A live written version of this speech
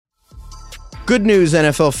Good news,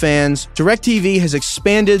 NFL fans. DirecTV has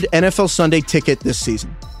expanded NFL Sunday Ticket this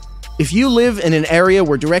season. If you live in an area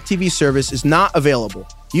where DirecTV service is not available,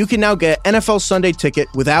 you can now get NFL Sunday Ticket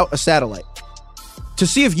without a satellite. To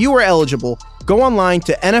see if you are eligible, go online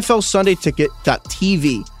to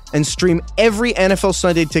nflsundayticket.tv and stream every NFL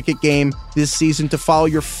Sunday Ticket game this season to follow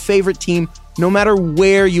your favorite team no matter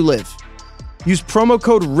where you live. Use promo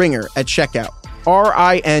code RINGER at checkout,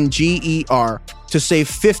 RINGER, to save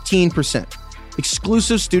 15%.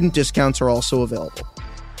 Exclusive student discounts are also available.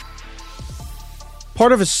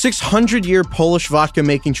 Part of a 600-year Polish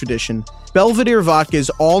vodka-making tradition, Belvedere vodka is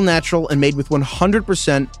all-natural and made with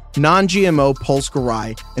 100% non-GMO Polska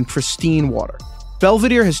rye and pristine water.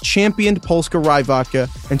 Belvedere has championed Polska rye vodka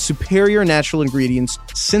and superior natural ingredients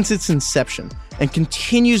since its inception and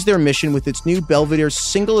continues their mission with its new Belvedere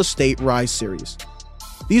Single Estate Rye series.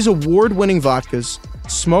 These award-winning vodkas,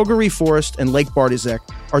 Smogery Forest and Lake Bartizek,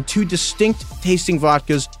 are two distinct tasting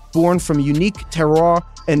vodkas born from unique terroir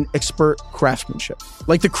and expert craftsmanship.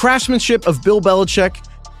 Like the craftsmanship of Bill Belichick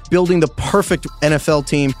building the perfect NFL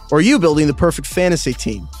team, or you building the perfect fantasy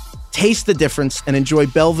team. Taste the difference and enjoy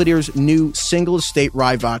Belvedere's new Single Estate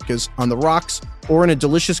Rye vodkas on the rocks or in a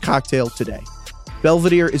delicious cocktail today.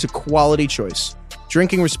 Belvedere is a quality choice.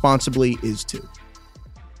 Drinking responsibly is too.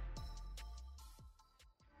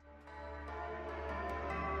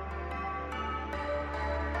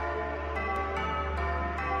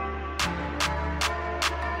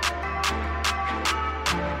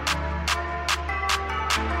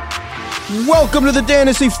 Welcome to the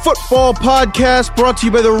Dantasy Football Podcast, brought to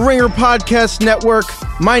you by the Ringer Podcast Network.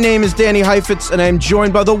 My name is Danny Heifetz, and I am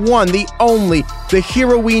joined by the one, the only, the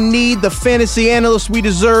hero we need, the fantasy analyst we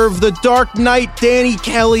deserve, the Dark Knight, Danny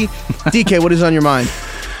Kelly. DK, what is on your mind?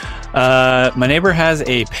 My neighbor has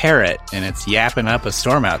a parrot, and it's yapping up a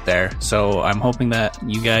storm out there, so I'm hoping that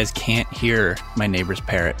you guys can't hear my neighbor's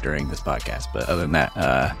parrot during this podcast. But other than that,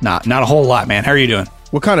 not a whole lot, man. How are you doing?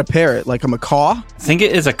 What kind of parrot? Like a macaw? I think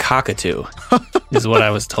it is a cockatoo, is what I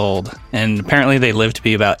was told. And apparently they live to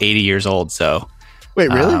be about 80 years old, so... Wait,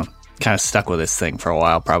 really? Kind of stuck with this thing for a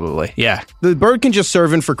while, probably. Yeah. The bird can just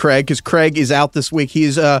serve in for Craig, because Craig is out this week.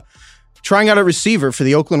 He's trying out a receiver for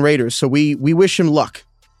the Oakland Raiders, so we wish him luck.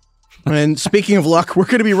 And speaking of luck, we're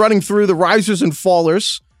going to be running through the risers and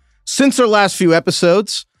fallers since our last few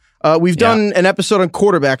episodes. We've done an episode on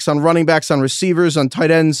quarterbacks, on running backs, on receivers, on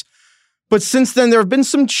tight ends. But since then, there have been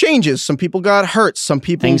some changes. Some people got hurt.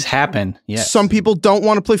 Things happen. Yes. Some people don't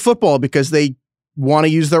want to play football because they want to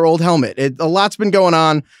use their old helmet. A lot's been going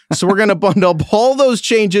on. So we're going to bundle up all those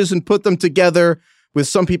changes and put them together with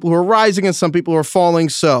some people who are rising and some people who are falling.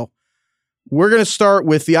 So we're going to start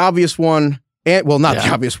with the obvious one. The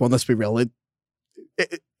obvious one. Let's be real.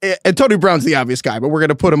 Antonio Brown's the obvious guy, but we're going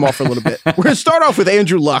to put him off for a little bit. We're going to start off with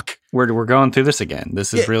Andrew Luck. We're going through this again.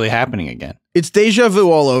 This is really happening again. It's deja vu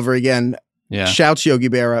all over again. Yeah. Shouts Yogi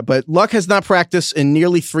Berra. But Luck has not practiced in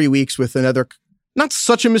nearly 3 weeks with another, not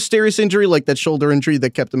such a mysterious injury like that shoulder injury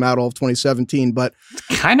that kept him out all of 2017, but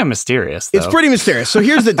it's kind of mysterious, though. It's pretty mysterious. So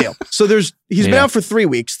here's the deal. So he's been out for 3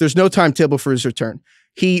 weeks. There's no timetable for his return.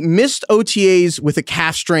 He missed OTAs with a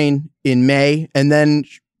calf strain in May, and then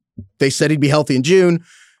they said he'd be healthy in June.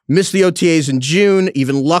 Missed the OTAs in June.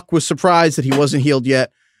 Even Luck was surprised that he wasn't healed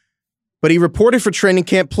yet. But he reported for training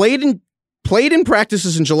camp, played in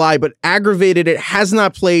practices in July, but aggravated it, has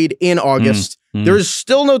not played in August. There is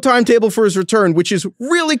still no timetable for his return, which is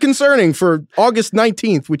really concerning for August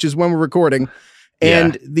 19th, which is when we're recording.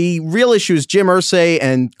 And the real issue is Jim Irsay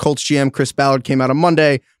and Colts GM Chris Ballard came out on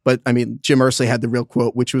Monday. But, I mean, Jim Irsay had the real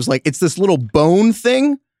quote, which was like, it's this little bone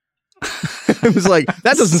thing. It was like,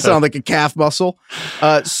 that doesn't sound like a calf muscle.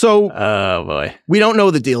 Oh, boy. We don't know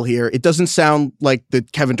the deal here. It doesn't sound like the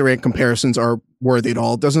Kevin Durant comparisons are worthy at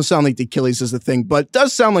all. It doesn't sound like the Achilles is the thing, but it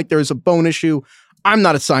does sound like there's a bone issue. I'm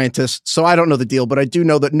not a scientist, so I don't know the deal, but I do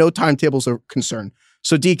know that no timetables are concerned.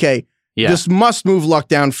 So, DK, this must move Luck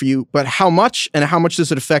down for you, but how much, and how much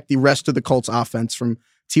does it affect the rest of the Colts offense from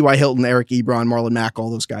T.Y. Hilton, Eric Ebron, Marlon Mack, all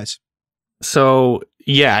those guys? So,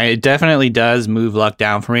 yeah, it definitely does move Luck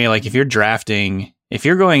down for me. Like, if you're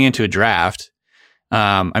going into a draft,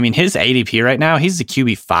 I mean, his ADP right now, he's the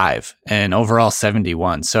QB 5 and overall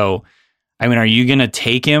 71. So, I mean, are you going to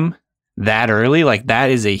take him that early? Like, that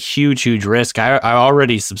is a huge, huge risk. I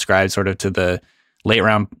already subscribe sort of to the late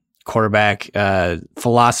round quarterback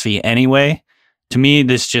philosophy anyway. To me,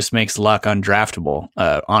 this just makes Luck undraftable,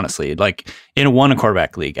 honestly. Like, in a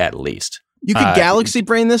quarterback league, at least. You could galaxy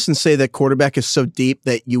brain this and say that quarterback is so deep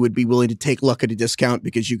that you would be willing to take Luck at a discount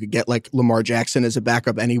because you could get like Lamar Jackson as a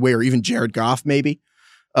backup anyway, or even Jared Goff maybe.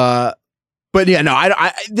 But yeah, no,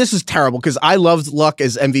 this is terrible because I loved Luck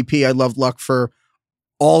as MVP. I loved Luck for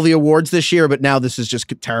all the awards this year, but now this is just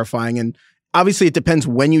terrifying. And obviously it depends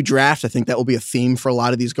when you draft. I think that will be a theme for a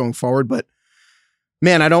lot of these going forward, but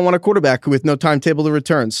man, I don't want a quarterback with no timetable to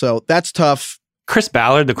return. So that's tough. Chris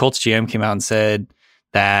Ballard, the Colts GM, came out and said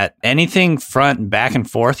that anything front and back and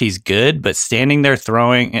forth, he's good, but standing there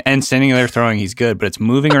throwing, he's good, but it's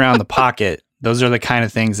moving around the pocket. Those are the kind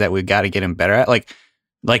of things that we've got to get him better at.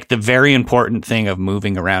 Like the very important thing of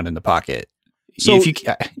moving around in the pocket. So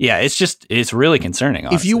it's really concerning.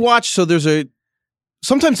 Honestly. If you watch,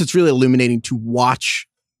 sometimes it's really illuminating to watch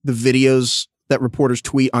the videos that reporters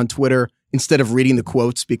tweet on Twitter instead of reading the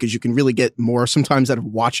quotes, because you can really get more sometimes out of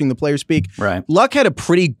watching the player speak. Right. Luck had a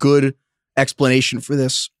pretty good explanation for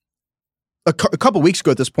this a couple weeks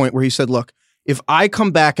ago at this point, where he said, look, if I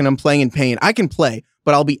come back and I'm playing in pain, I can play,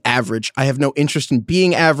 but I'll be average. I have no interest in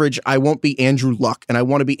being average. I won't be Andrew Luck, and I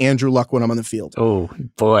want to be Andrew Luck when I'm on the field. Oh,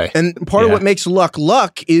 boy. And part of what makes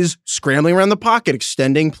Luck is scrambling around the pocket,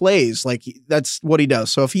 extending plays. Like, that's what he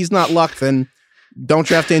does. So if he's not Luck, then don't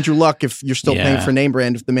draft Andrew Luck if you're still paying for name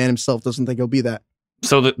brand, if the man himself doesn't think he'll be that.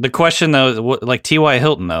 So the question, though, like T.Y.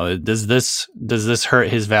 Hilton, though, does this hurt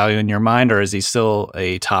his value in your mind, or is he still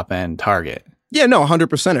a top-end target? Yeah, no,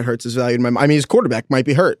 100% it hurts his value in my mind. I mean, his quarterback might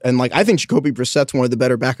be hurt. And like, I think Jacoby Brissett's one of the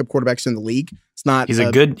better backup quarterbacks in the league. It's not. He's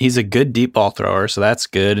a good deep ball thrower, so that's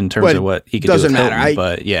good in terms of what he could do with matter. Hilton,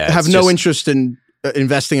 but yeah. I have no interest in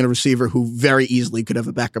investing in a receiver who very easily could have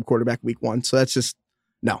a backup quarterback week 1. So that's just,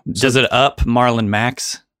 no. Does it up Marlon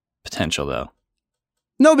Mack's potential, though?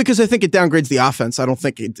 No, because I think it downgrades the offense. I don't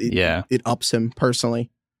think it ups him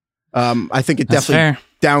personally. I think it definitely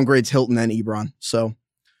downgrades Hilton and Ebron. So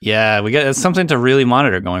yeah, it's something to really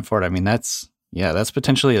monitor going forward. I mean, that's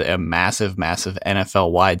potentially a massive, massive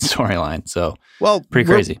NFL wide storyline. So pretty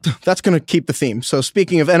crazy. That's going to keep the theme. So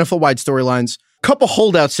speaking of NFL wide storylines, couple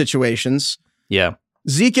holdout situations. Yeah,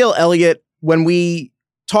 Ezekiel Elliott. When we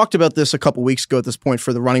talked about this a couple weeks ago at this point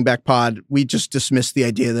for the running back pod, we just dismissed the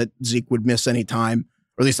idea that Zeke would miss any time.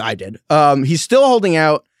 Or at least I did. He's still holding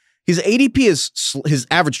out. His ADP his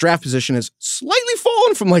average draft position has slightly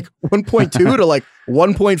fallen from like 1.2 to like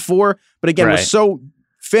 1.4. But again,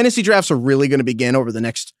 fantasy drafts are really going to begin over the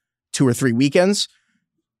next 2 or 3 weekends.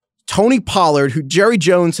 Tony Pollard, who Jerry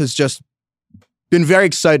Jones has just been very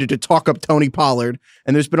excited to talk up Tony Pollard.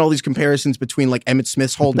 And there's been all these comparisons between like Emmitt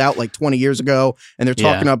Smith's holdout like 20 years ago. And they're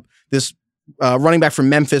talking up this running back from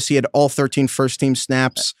Memphis. He had all 13 first-team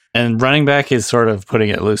snaps. And running back is sort of putting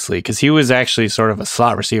it loosely because he was actually sort of a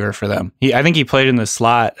slot receiver for them. I think he played in the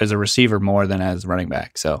slot as a receiver more than as running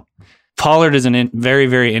back. So Pollard is a very,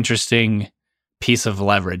 very interesting piece of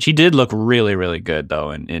leverage. He did look really, really good, though.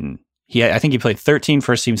 And I think he played 13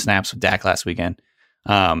 first-team snaps with Dak last weekend.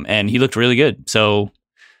 And he looked really good. So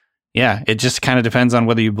yeah, it just kind of depends on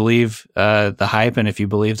whether you believe the hype and if you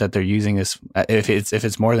believe that they're using this, if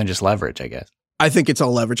it's more than just leverage, I guess. I think it's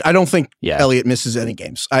all leverage. I don't think Elliott misses any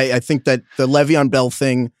games. I think that the Le'Veon Bell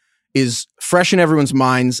thing is fresh in everyone's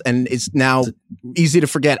minds, and it's now easy to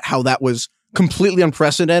forget how that was completely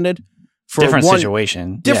unprecedented. For different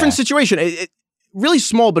situation. It, really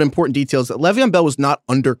small but important details that Le'Veon Bell was not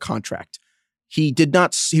under contract. He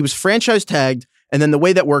was franchise tagged. And then the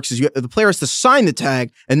way that works is the player has to sign the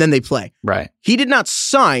tag and then they play. Right. He did not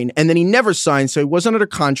sign and then he never signed. So he wasn't under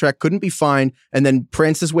contract, couldn't be fined, and then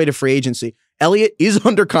pranced his way to free agency. Elliott is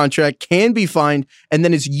under contract, can be fined, and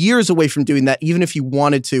then is years away from doing that, even if he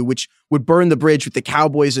wanted to, which would burn the bridge with the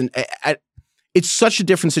Cowboys. And it's such a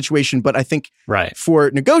different situation. But I think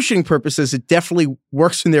for negotiating purposes, it definitely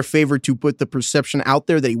works in their favor to put the perception out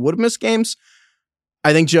there that he would have missed games.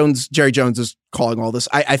 I think Jerry Jones is calling all this.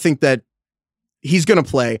 I think that he's going to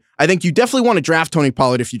play. I think you definitely want to draft Tony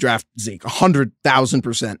Pollard if you draft Zeke,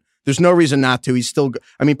 100,000%. There's no reason not to. He's still,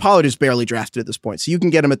 Pollard is barely drafted at this point, so you can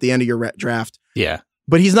get him at the end of your draft. Yeah.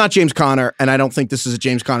 But he's not James Conner, and I don't think this is a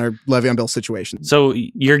James Conner, Le'Veon Bell situation. So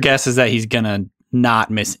your guess is that he's going to not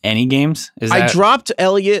miss any games? I dropped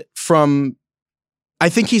Elliott from, I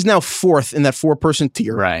think he's now 4th in that 4-person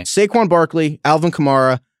tier. Right. Saquon Barkley, Alvin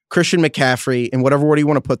Kamara, Christian McCaffrey, in whatever order you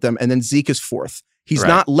want to put them, and then Zeke is 4th. He's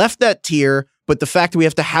not left that tier, but the fact that we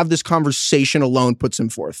have to have this conversation alone puts him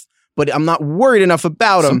 4th. But I'm not worried enough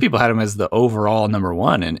about him. Some people had him as the overall number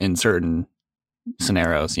 1 in certain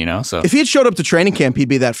scenarios, So if he had showed up to training camp, he'd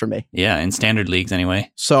be that for me. Yeah, in standard leagues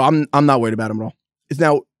anyway. So I'm not worried about him at all.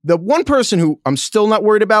 Now, the one person who I'm still not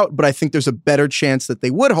worried about, but I think there's a better chance that they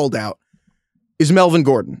would hold out, is Melvin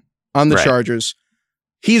Gordon on the Chargers.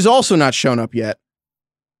 He's also not shown up yet.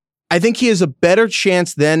 I think he has a better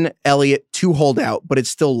chance than Elliott to hold out, but it's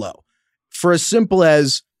still low. For as simple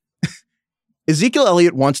as Ezekiel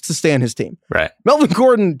Elliott wants to stay on his team. Right. Melvin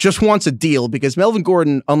Gordon just wants a deal because Melvin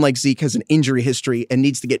Gordon, unlike Zeke, has an injury history and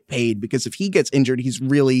needs to get paid because if he gets injured, he's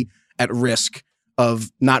really at risk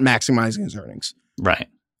of not maximizing his earnings. Right.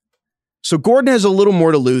 So Gordon has a little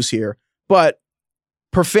more to lose here, but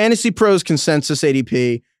per Fantasy Pros consensus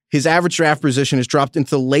ADP, his average draft position has dropped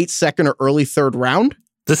into the late second or early third round.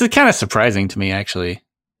 This is kind of surprising to me, actually,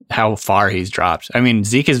 how far he's dropped. I mean,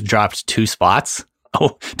 Zeke has dropped 2 spots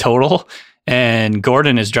total. And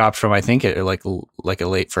Gordon has dropped from, I think, like a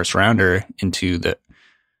late first rounder into the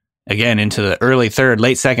early third,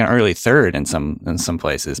 late second, early third in some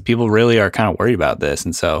places. People really are kind of worried about this.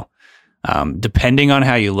 And so depending on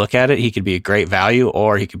how you look at it, he could be a great value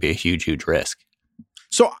or he could be a huge, huge risk.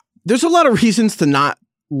 So there's a lot of reasons to not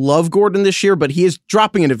love Gordon this year, but he is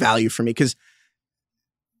dropping into value for me because,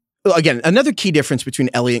 again, another key difference between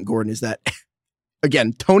Elliott and Gordon is that,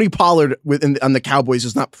 again, Tony Pollard on the Cowboys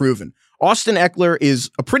is not proven. Austin Eckler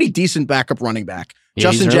is a pretty decent backup running back. Yeah,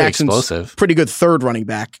 Justin he's really Jackson's explosive. Pretty good third running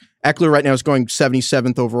back. Eckler right now is going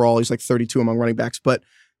 77th overall. He's like 32 among running backs. But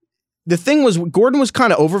the thing was, Gordon was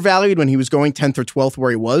kind of overvalued when he was going 10th or 12th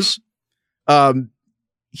where he was.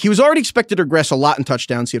 He was already expected to regress a lot in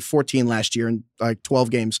touchdowns. He had 14 last year in like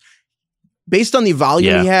 12 games. Based on the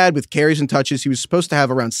volume he had with carries and touches, he was supposed to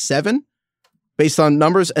have around 7 based on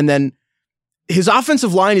numbers. And then his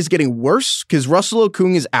offensive line is getting worse because Russell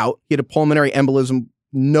Okung is out. He had a pulmonary embolism.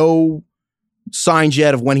 No signs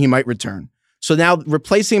yet of when he might return. So now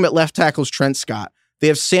replacing him at left tackle is Trent Scott. They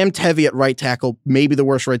have Sam Tevy at right tackle, maybe the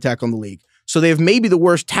worst right tackle in the league. So they have maybe the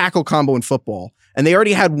worst tackle combo in football. And they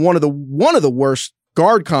already had one of the worst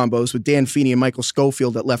guard combos with Dan Feeney and Michael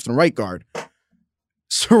Schofield at left and right guard,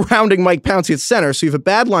 surrounding Mike Pouncey at center. So you have a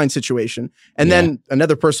bad line situation. And then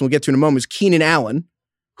another person we'll get to in a moment is Keenan Allen,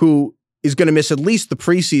 who is going to miss at least the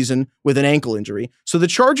preseason with an ankle injury. So the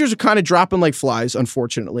Chargers are kind of dropping like flies,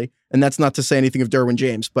 unfortunately. And that's not to say anything of Derwin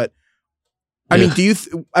James, but I mean,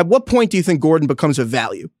 at what point do you think Gordon becomes a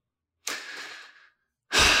value?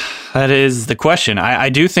 That is the question. I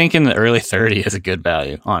do think in the early 30 is a good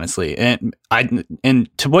value, honestly. And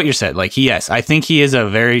to what you said, like, yes, I think he is a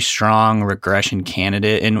very strong regression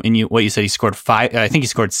candidate. And what you said, he scored 5, I think he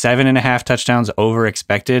scored 7.5 touchdowns over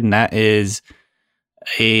expected. And that is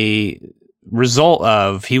a result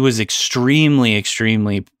of he was extremely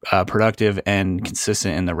productive and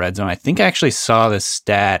consistent in the red zone. I think I actually saw this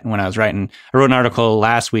stat when I wrote an article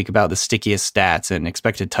last week about the stickiest stats, and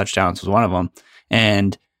expected touchdowns was one of them.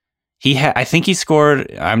 And I think he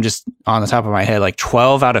scored, I'm just on the top of my head, like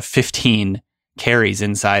 12 out of 15 carries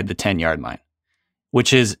inside the 10-yard line,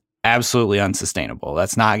 which is absolutely unsustainable.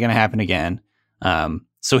 That's not going to happen again.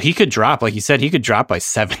 So he could drop, like you said, he could drop by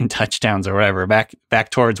 7 touchdowns or whatever, back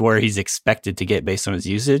towards where he's expected to get based on his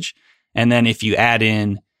usage. And then if you add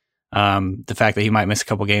in the fact that he might miss a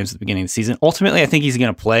couple games at the beginning of the season, ultimately I think he's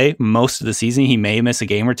going to play most of the season. He may miss a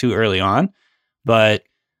game or two early on, but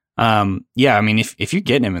I mean, if you're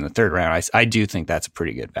getting him in the third round, I do think that's a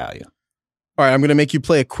pretty good value. All right, I'm going to make you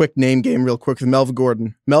play a quick name game real quick with Melvin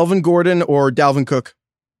Gordon. Melvin Gordon or Dalvin Cook?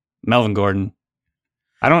 Melvin Gordon.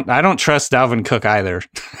 I don't trust Dalvin Cook either.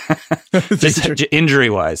 Just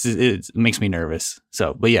injury wise, it makes me nervous.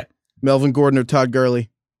 So, but yeah, Melvin Gordon or Todd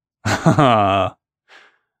Gurley?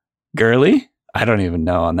 Gurley? I don't even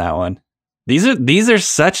know on that one. These are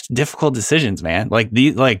such difficult decisions, man.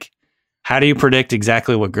 How do you predict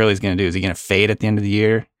exactly what Gurley's going to do? Is he going to fade at the end of the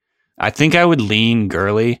year? I think I would lean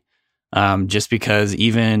Gurley, just because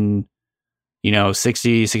even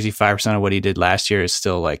 60-65% of what he did last year is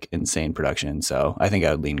still like insane production. So I think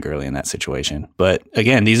I would lean Gurley in that situation. But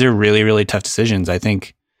again, these are really, really tough decisions. I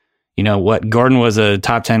think, Gordon was a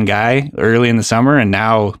top 10 guy early in the summer, and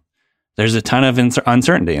now there's a ton of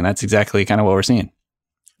uncertainty, and that's exactly kind of what we're seeing.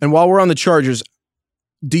 And while we're on the Chargers,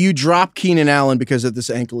 do you drop Keenan Allen because of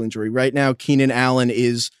this ankle injury? Right now, Keenan Allen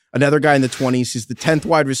is another guy in the 20s. He's the 10th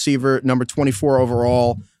wide receiver, number 24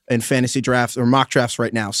 overall in fantasy drafts or mock drafts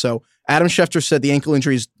right now. So Adam Schefter said the ankle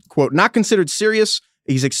injury is, quote, not considered serious.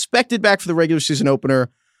 He's expected back for the regular season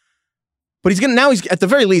opener, but he's at the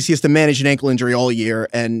very least, he has to manage an ankle injury all year.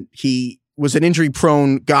 And he was an injury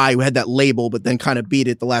prone guy who had that label, but then kind of beat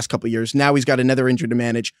it the last couple of years. Now he's got another injury to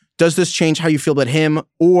manage. Does this change how you feel about him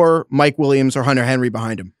or Mike Williams or Hunter Henry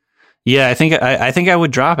behind him? Yeah, I think I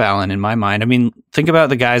would drop Allen in my mind. I mean, think about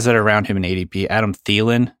the guys that are around him in ADP. Adam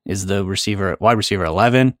Thielen is the wide receiver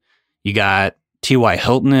 11. You got T.Y.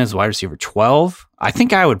 Hilton as wide receiver 12. I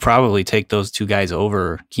think I would probably take those two guys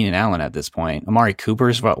over Keenan Allen at this point. Amari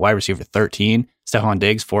Cooper's wide receiver 13. Stephon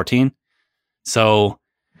Diggs 14. So,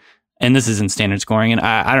 And this is in standard scoring. And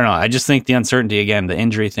I don't know. I just think the uncertainty, again, the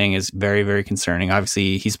injury thing is very, very concerning.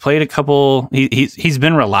 Obviously, he's played a couple. He's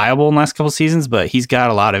been reliable in the last couple seasons, but he's got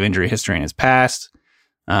a lot of injury history in his past.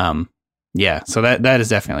 Yeah, so that is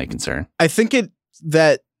definitely a concern. I think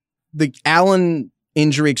that the Allen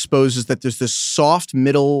injury exposes that there's this soft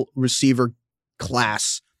middle receiver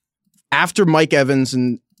class after Mike Evans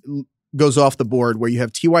and goes off the board, where you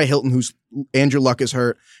have T.Y. Hilton, who's Andrew Luck is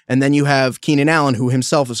hurt, and then you have Keenan Allen, who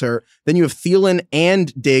himself is hurt. Then you have Thielen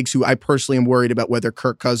and Diggs, who I personally am worried about whether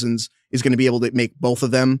Kirk Cousins is going to be able to make both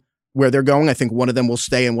of them where they're going. I think one of them will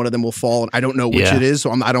stay and one of them will fall, and I don't know which it is,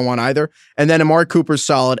 so I don't want either. And then Amari Cooper's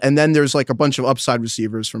solid, and then there's like a bunch of upside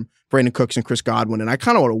receivers from Brandon Cooks and Chris Godwin, and I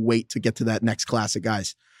kind of want to wait to get to that next class of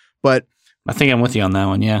guys. But I think I'm with you on that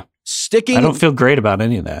one, yeah. I don't feel great about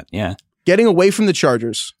any of that, yeah. Getting away from the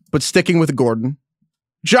Chargers, but sticking with Gordon.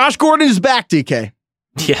 Josh Gordon is back, DK.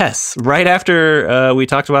 Yes, right after we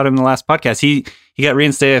talked about him in the last podcast. He got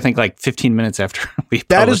reinstated, I think, like 15 minutes after we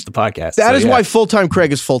published the podcast. That is why Full-Time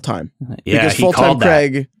Craig is full-time. Yeah, because Full-Time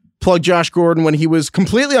Craig plugged Josh Gordon when he was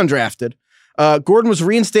completely undrafted. Gordon was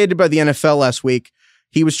reinstated by the NFL last week.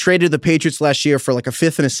 He was traded to the Patriots last year for like a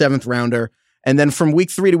 5th and a 7th rounder. And then from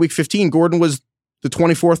week 3 to week 15, Gordon was the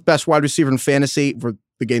 24th best wide receiver in fantasy for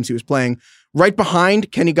the games he was playing. Right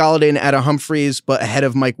behind Kenny Golladay and Adam Humphries, but ahead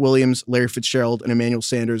of Mike Williams, Larry Fitzgerald, and Emmanuel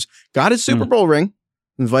Sanders. Got his Super Bowl ring,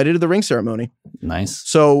 invited to the ring ceremony. Nice.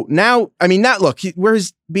 So now, I mean, where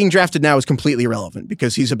he's being drafted now is completely irrelevant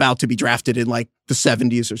because he's about to be drafted in like the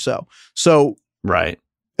 70s or so. So, right.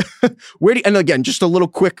 And again, just a little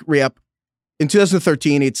quick re-up. In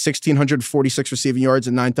 2013, he had 1,646 receiving yards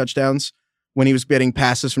and 9 touchdowns when he was getting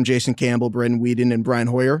passes from Jason Campbell, Brandon Weeden, and Brian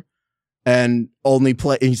Hoyer. And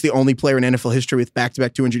he's the only player in NFL history with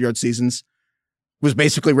back-to-back 200-yard seasons. Was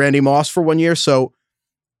basically Randy Moss for 1 year. So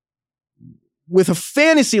with a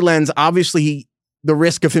fantasy lens, obviously the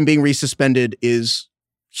risk of him being resuspended is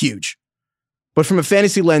huge. But from a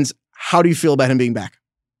fantasy lens, how do you feel about him being back?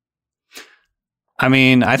 I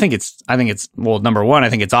mean, I think it's well, number one,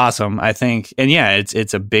 I think it's awesome. I think, and yeah,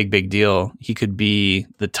 it's a big deal. He could be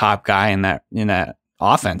the top guy in that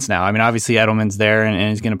offense now. I mean, obviously Edelman's there and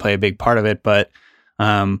he's going to play a big part of it, but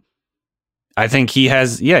I think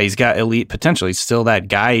he's got elite potential. He's still that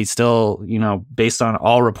guy. He's still, based on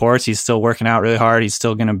all reports, he's still working out really hard. He's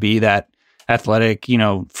still going to be that athletic,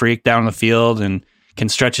 freak down the field and can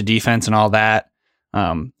stretch a defense and all that.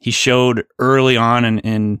 He showed early on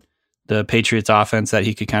in the Patriots offense that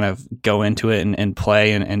he could kind of go into it and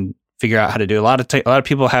play and figure out how to do. A lot of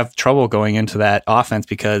people have trouble going into that offense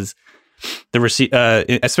because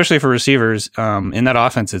especially for receivers, in that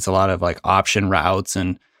offense, it's a lot of like option routes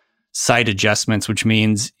and side adjustments, which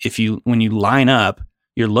means when you line up,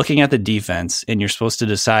 you're looking at the defense and you're supposed to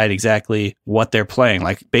decide exactly what they're playing.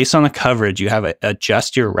 Like based on the coverage, you have to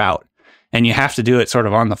adjust your route and you have to do it sort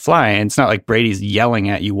of on the fly. And it's not like Brady's yelling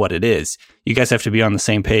at you what it is. You guys have to be on the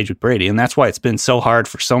same page with Brady. And that's why it's been so hard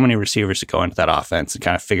for so many receivers to go into that offense and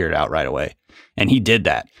kind of figure it out right away. And he did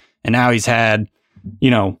that. And now he's had,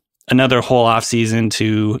 another whole offseason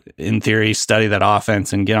to, in theory, study that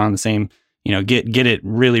offense and get on the same, get it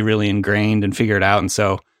really, really ingrained and figure it out. And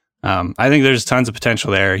so I think there's tons of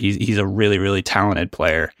potential there. He's a really, really talented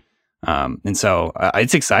player. And so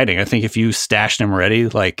it's exciting. I think if you stashed him already,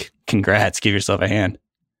 like, congrats, give yourself a hand.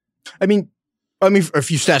 I mean, if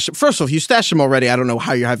you stash him already, I don't know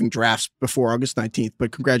how you're having drafts before August 19th,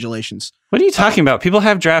 but congratulations. What are you talking about? People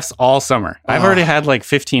have drafts all summer. I've already had like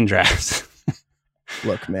 15 drafts.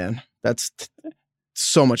 Look, man, that's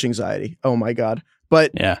so much anxiety. Oh my God.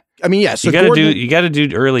 But yeah, I mean, yeah. So you got to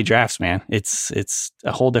do early drafts, man. It's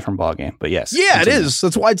a whole different ballgame. But yes, yeah, continue. It is.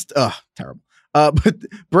 That's why it's terrible. But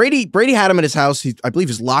Brady had him at his house. I believe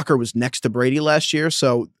his locker was next to Brady last year.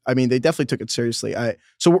 So I mean, they definitely took it seriously.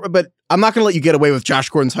 But I'm not going to let you get away with Josh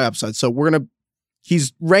Gordon's high upside. So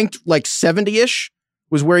he's ranked like 70-ish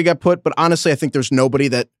was where he got put. But honestly, I think there's nobody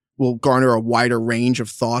that will garner a wider range of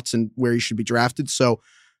thoughts and where he should be drafted. So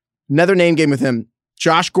another name game with him: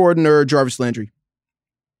 Josh Gordon or Jarvis Landry.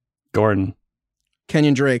 Gordon.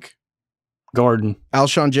 Kenyon Drake. Gordon.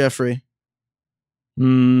 Alshon Jeffrey.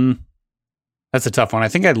 That's a tough one. I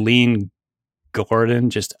think I'd lean Gordon,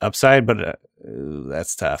 just upside, but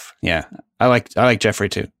that's tough. Yeah, I like Jeffrey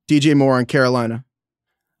too. DJ Moore in Carolina.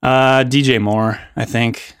 DJ Moore, I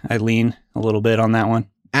think I'd lean a little bit on that one.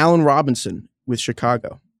 Allen Robinson with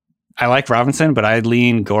Chicago. I like Robinson, but I'd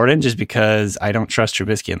lean Gordon just because I don't trust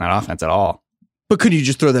Trubisky in that offense at all. But could you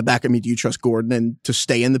just throw that back at me? Do you trust Gordon and to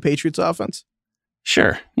stay in the Patriots offense?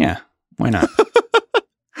 Sure. Yeah. Why not?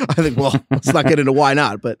 I think, well, let's not get into why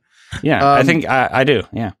not, but Yeah, I think I do.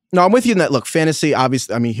 Yeah. No, I'm with you in that. Look, fantasy,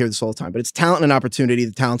 obviously, I mean, you hear this all the time, but it's talent and opportunity.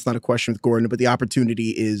 The talent's not a question with Gordon, but the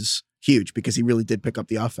opportunity is huge because he really did pick up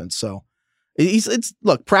the offense. So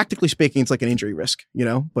look, practically speaking, it's like an injury risk,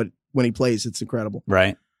 but when he plays, it's incredible.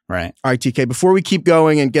 Right. All right, TK, before we keep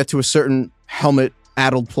going and get to a certain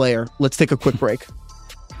helmet-addled player, let's take a quick break.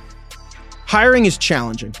 Hiring is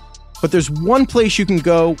challenging, but there's one place you can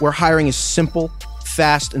go where hiring is simple,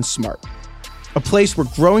 fast, and smart. A place where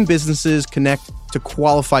growing businesses connect to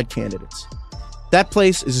qualified candidates. That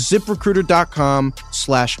place is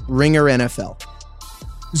ZipRecruiter.com/RingerNFL.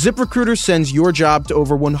 ZipRecruiter sends your job to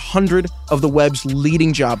over 100 of the web's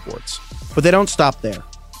leading job boards. But they don't stop there.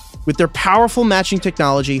 With their powerful matching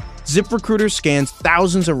technology, ZipRecruiter scans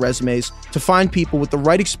thousands of resumes to find people with the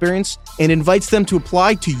right experience and invites them to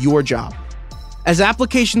apply to your job. As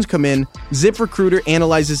applications come in, ZipRecruiter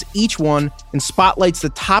analyzes each one and spotlights the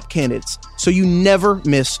top candidates so you never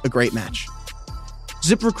miss a great match.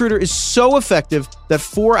 ZipRecruiter is so effective that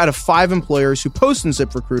 4 out of 5 employers who post in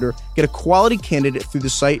ZipRecruiter get a quality candidate through the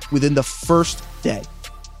site within the first day.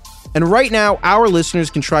 And right now, our listeners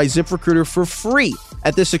can try ZipRecruiter for free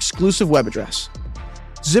at this exclusive web address,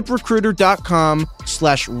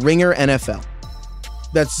 ZipRecruiter.com/RingerNFL.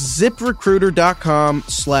 That's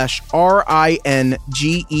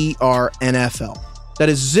ZipRecruiter.com/RingerNFL. That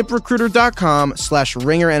is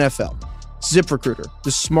ZipRecruiter.com/RingerNFL. ZipRecruiter,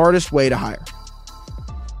 the smartest way to hire.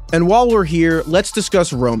 And while we're here, let's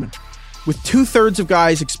discuss Roman. With 2/3 of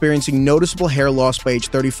guys experiencing noticeable hair loss by age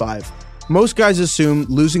 35, most guys assume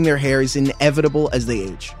losing their hair is inevitable as they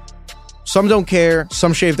age. Some don't care,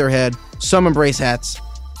 some shave their head, some embrace hats.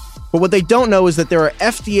 But what they don't know is that there are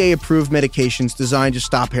FDA-approved medications designed to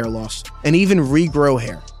stop hair loss and even regrow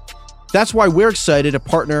hair. That's why we're excited to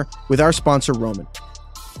partner with our sponsor, Roman.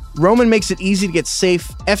 Roman makes it easy to get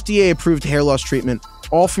safe, FDA-approved hair loss treatment,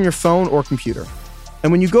 all from your phone or computer.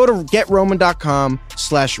 And when you go to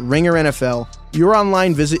GetRoman.com/RingerNFL, your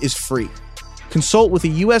online visit is free. Consult with a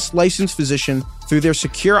U.S. licensed physician through their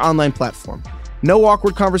secure online platform. No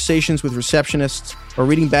awkward conversations with receptionists or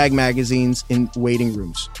reading bag magazines in waiting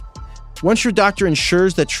rooms. Once your doctor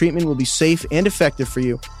ensures that treatment will be safe and effective for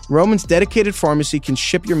you, Roman's dedicated pharmacy can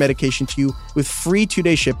ship your medication to you with free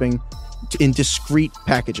 2-day shipping in discreet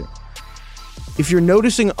packaging. If you're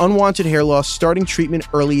noticing unwanted hair loss, starting treatment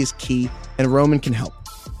early is key, and Roman can help.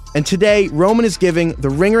 And today, Roman is giving the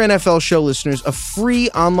Ringer NFL show listeners a free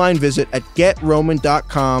online visit at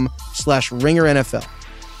GetRoman.com/RingerNFL.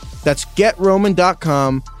 That's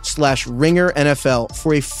GetRoman.com/RingerNFL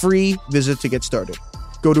for a free visit to get started.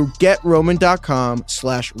 Go to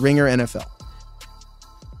GetRoman.com/RingerNFL.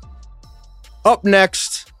 Up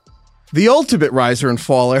next, the ultimate riser and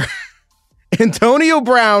faller, Antonio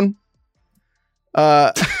Brown.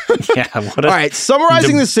 All right,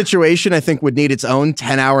 summarizing the situation, I think, would need its own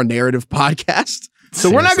 10-hour narrative podcast. So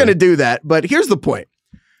Seriously. We're not going to do that. But here's the point.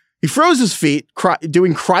 He froze his feet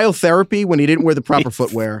doing cryotherapy when he didn't wear the proper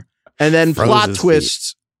footwear. And then plot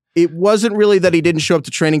twist, it wasn't really that he didn't show up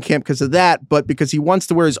to training camp because of that, but because he wants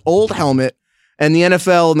to wear his old helmet. And the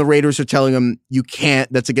NFL and the Raiders are telling him, you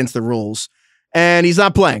can't. That's against the rules. And he's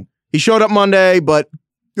not playing. He showed up Monday, but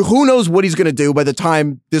who knows what he's going to do by the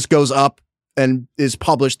time this goes up and is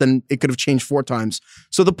published. Then it could have changed 4 times.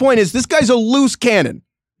 So the point is, this guy's a loose cannon.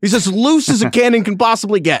 He's as loose as a cannon can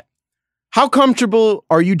possibly get. How comfortable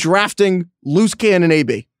are you drafting loose cannon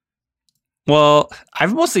AB? Well,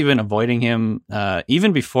 I've mostly been avoiding him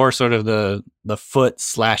even before sort of the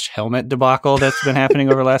foot/helmet debacle that's been happening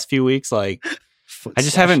over the last few weeks. Like, I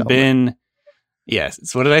just haven't been. Yes.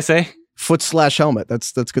 So what did I say? Foot/helmet.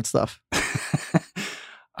 That's good stuff.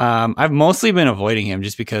 I've mostly been avoiding him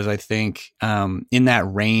just because I think in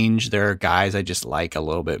that range, there are guys I just like a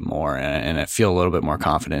little bit more and I feel a little bit more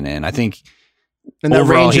confident in. I think and that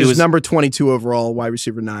range is number 22 overall, wide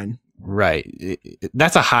receiver 9. Right.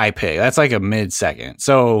 That's a high pick. That's like a mid-second.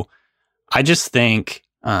 So I just think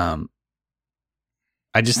that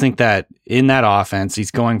in that offense, he's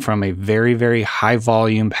going from a very, very high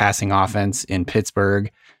volume passing offense in Pittsburgh,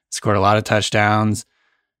 scored a lot of touchdowns.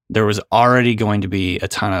 There was already going to be a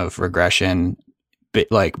ton of regression,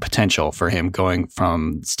 like potential for him going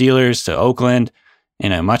from Steelers to Oakland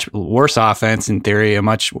in a much worse offense, in theory, a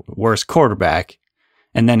much worse quarterback.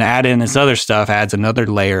 And then add in this other stuff adds another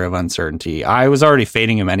layer of uncertainty. I was already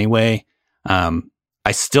fading him anyway.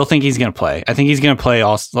 I still think he's going to play. I think he's going to play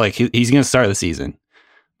he's going to start the season.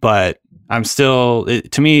 But I'm still,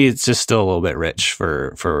 to me, it's just still a little bit rich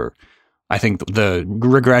for I think the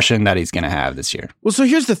regression that he's going to have this year. Well, so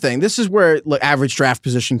here's the thing. This is where average draft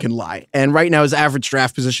position can lie. And right now his average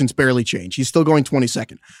draft position's barely changed. He's still going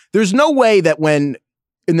 22nd. There's no way that when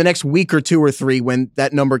in the next week or 2 or 3, when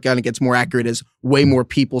that number kind of gets more accurate as way more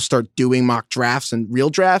people start doing mock drafts and real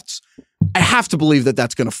drafts, I have to believe that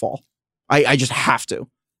that's going to fall. I just have to.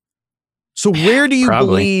 So where do you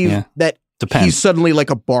believe that he's suddenly like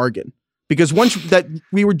a bargain? Because once that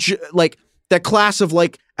we were like that class of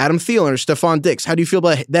like Adam Thielen or Stephon Diggs, how do you feel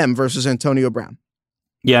about them versus Antonio Brown?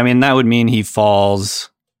 Yeah, I mean, that would mean he falls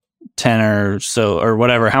 10 or so or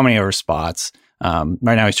whatever, how many over spots. Right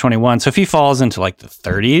now he's 21. So if he falls into like the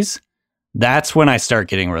 30s, that's when I start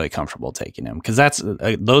getting really comfortable taking him. Because that's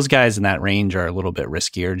those guys in that range are a little bit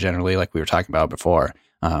riskier generally, like we were talking about before.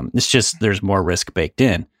 It's just there's more risk baked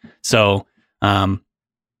in. So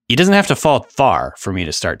he doesn't have to fall far for me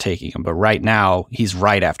to start taking him. But right now, he's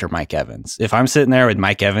right after Mike Evans. If I'm sitting there with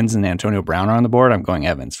Mike Evans and Antonio Brown on the board, I'm going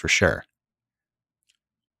Evans for sure.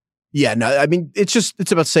 Yeah, no, I mean, it's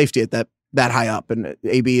about safety at that high up. And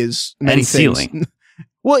AB is many and things. Ceiling.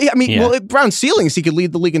 Well, I mean, Brown's ceilings, he could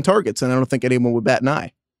lead the league in targets, and I don't think anyone would bat an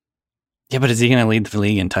eye. Yeah, but is he going to lead the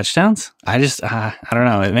league in touchdowns? I don't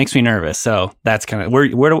know. It makes me nervous. So that's kind of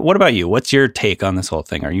what about you? What's your take on this whole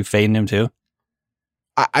thing? Are you fading him too?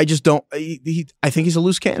 I just don't. I think he's a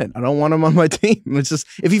loose cannon. I don't want him on my team. It's just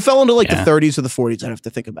if he fell into like the 30s or the 40s, I'd have to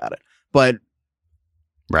think about it. But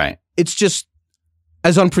right, it's just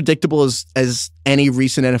as unpredictable as any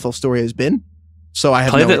recent NFL story has been. So I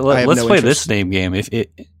have let's play this name game.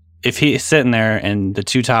 If he's sitting there and the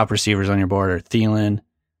two top receivers on your board are Thielen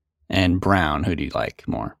and Brown, who do you like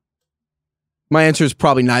more? My answer is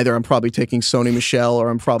probably neither. I'm probably taking Sony Michel, or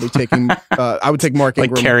I'm probably taking. I would take Mark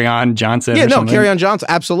Ingram. Like Kerryon Johnson. Yeah, no, Kerryon Johnson.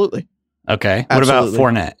 Absolutely. Okay. Absolutely.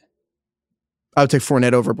 What about Fournette? I would take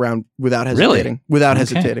Fournette over Brown without hesitating. Really? Without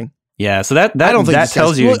hesitating. I don't think that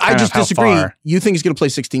tells you. Well, I just disagree. You think he's going to play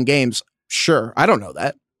 16 games? Sure. I don't know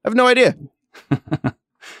that. I have no idea.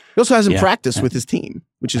 He also hasn't practiced with his team,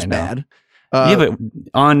 which is bad. But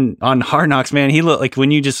on Hard Knocks, man, he looked like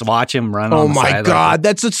when you just watch him run. Oh my God,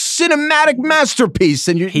 that's a cinematic masterpiece,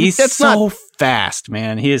 and he's so fast,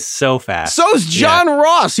 man. He is so fast. So is John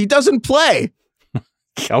Ross. He doesn't play.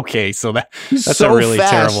 Okay, so that's so a really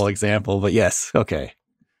terrible example, but yes, okay.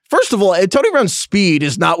 First of all, Antonio Brown's speed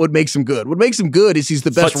is not what makes him good. What makes him good is he's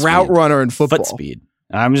the best route runner in football. Foot speed.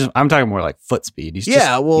 I'm talking more like foot speed. He's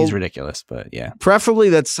he's ridiculous, but yeah. Preferably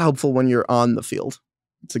that's helpful when you're on the field.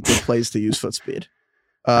 It's a good place to use foot speed.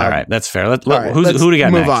 All right, that's fair. Who do we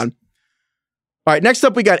got next? Move on. All right, next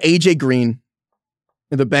up we got AJ Green,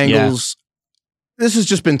 the Bengals. This has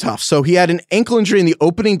just been tough. So he had an ankle injury in the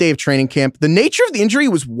opening day of training camp. The nature of the injury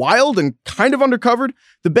was wild and kind of undercovered.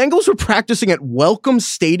 The Bengals were practicing at Welcome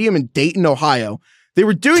Stadium in Dayton, Ohio. They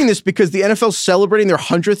were doing this because the NFL is celebrating their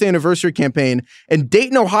 100th anniversary campaign, and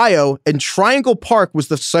Dayton, Ohio, and Triangle Park was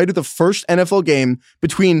the site of the first NFL game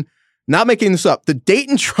between, not making this up, the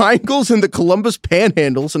Dayton Triangles and the Columbus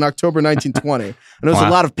Panhandles in October 1920. I know there's a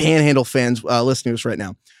lot of Panhandle fans listening to us right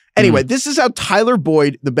now. Anyway, this is how Tyler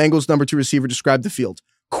Boyd, the Bengals' number 2 receiver, described the field.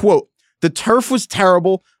 Quote, "The turf was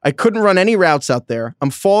terrible. I couldn't run any routes out there. I'm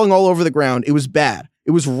falling all over the ground. It was bad.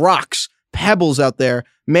 It was rocks, pebbles out there.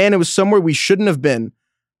 Man, it was somewhere we shouldn't have been."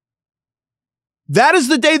 That is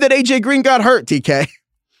the day that AJ Green got hurt, TK.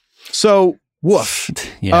 So, woof.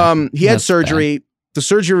 He had surgery. Bad. The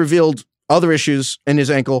surgery revealed other issues in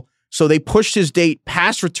his ankle. So they pushed his date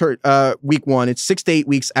past return week 1. It's 6 to 8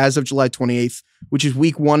 weeks as of July 28th, which is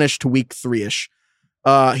week 1-ish to week 3-ish.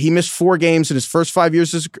 He missed 4 games in his first 5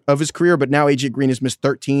 years of his career, but now AJ Green has missed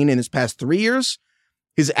 13 in his past 3 years.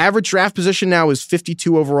 His average draft position now is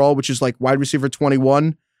 52 overall, which is like wide receiver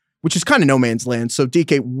 21, which is kind of no man's land. So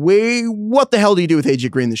DK, what the hell do you do with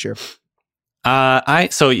AJ Green this year?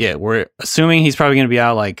 We're assuming he's probably going to be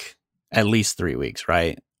out like at least 3 weeks,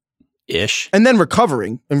 right? Ish. And then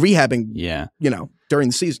recovering and rehabbing, during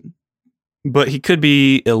the season. But he could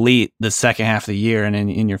be elite the second half of the year and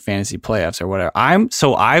in your fantasy playoffs or whatever.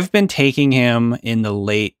 I've been taking him in the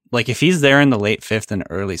late, like if he's there in the late 5th and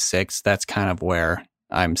early 6th, that's kind of where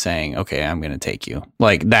I'm saying, okay, I'm going to take you.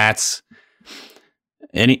 Like that's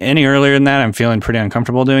any earlier than that, I'm feeling pretty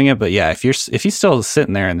uncomfortable doing it. But yeah, if he's still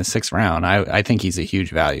sitting there in the 6th round, I think he's a huge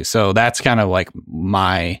value. So that's kind of like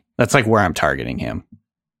that's like where I'm targeting him.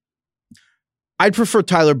 I'd prefer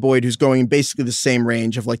Tyler Boyd, who's going in basically the same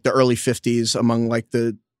range of like the early 50s among like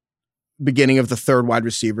the beginning of the third wide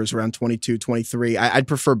receivers around 22, 23. I'd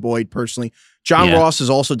prefer Boyd personally. John Ross is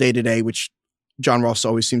also day-to-day, which John Ross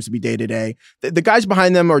always seems to be day-to-day. The guys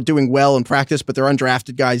behind them are doing well in practice, but they're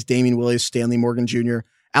undrafted guys. Damian Williams, Stanley Morgan Jr.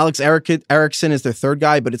 Alex Erickson is their third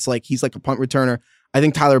guy, but it's like he's like a punt returner. I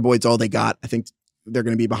think Tyler Boyd's all they got. I think they're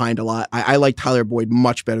going to be behind a lot. I like Tyler Boyd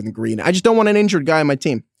much better than Green. I just don't want an injured guy on my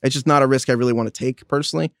team. It's just not a risk I really want to take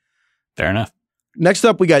personally. Fair enough. Next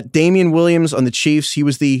up, we got Damian Williams on the Chiefs. He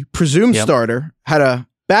was the presumed starter. Had a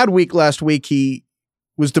bad week last week. He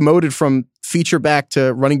was demoted from feature back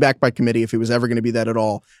to running back by committee, if he was ever going to be that at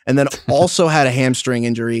all. And then also had a hamstring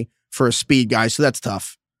injury for a speed guy. So that's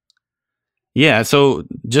tough. Yeah. So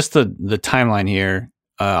just the timeline here,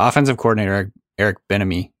 offensive coordinator Eric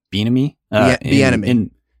Bieniemy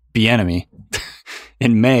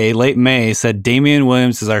in late May said Damian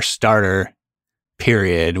Williams is our starter,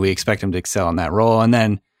 period. We expect him to excel in that role. And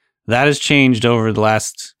then that has changed over the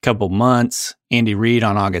last couple months. Andy Reid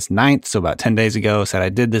on August 9th, so about 10 days ago, said I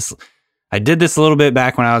did this a little bit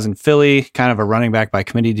back when I was in Philly, kind of a running back by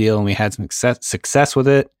committee deal, and we had some success with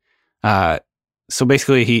it. So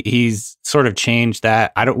basically he's sort of changed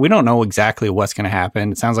that. We don't know exactly what's going to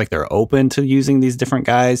happen. It sounds like they're open to using these different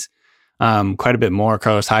guys quite a bit more.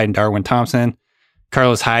 Carlos Hyde and Darwin Thompson.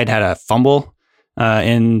 Carlos Hyde had a fumble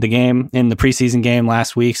in the preseason game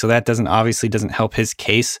last week, so that obviously doesn't help his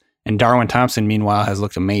case. And Darwin Thompson, meanwhile, has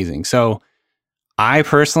looked amazing. So I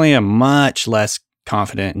personally am much less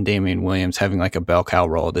confident in Damian Williams having like a bell cow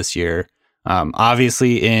role this year.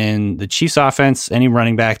 Obviously, in the Chiefs offense, any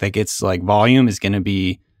running back that gets like volume is going to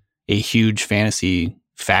be a huge fantasy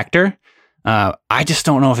factor. I just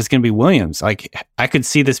don't know if it's going to be Williams. Like, I could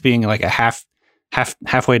see this being like a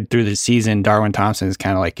halfway through the season, Darwin Thompson is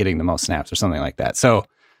kind of like getting the most snaps or something like that. So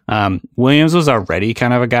Williams was already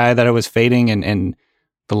kind of a guy that I was fading, and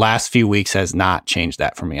the last few weeks has not changed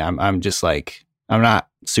that for me. I'm just like, I'm not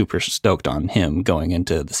super stoked on him going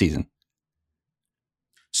into the season.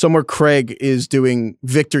 Somewhere Craig is doing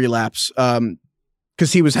victory laps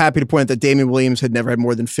because he was happy to point out that Damian Williams had never had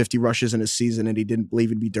more than 50 rushes in a season, and he didn't believe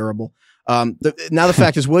it'd be durable. Now the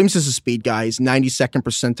fact is Williams is a speed guy. He's 92nd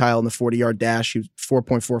percentile in the 40-yard dash. He was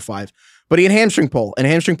 4.45. But he had hamstring pull, and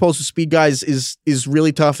hamstring pulls with speed guys is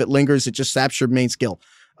really tough. It lingers. It just saps your main skill.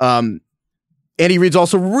 Andy Reid's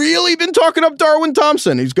also really been talking up Darwin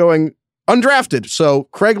Thompson. He's going undrafted. So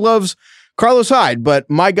Craig loves Carlos Hyde, but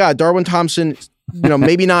my God, Darwin Thompson,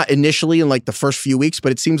 maybe not initially in like the first few weeks,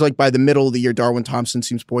 but it seems like by the middle of the year, Darwin Thompson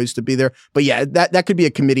seems poised to be there. But yeah, that could be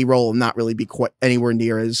a committee role and not really be quite anywhere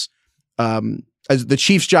near as the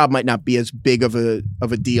Chiefs' job might not be as big of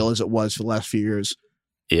a deal as it was for the last few years.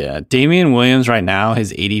 Yeah, Damian Williams right now,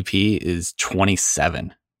 his ADP is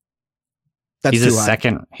 27. He's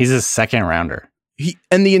a second rounder.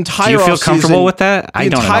 The entire Do you feel comfortable with that? I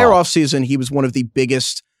don't know. The entire offseason, he was one of the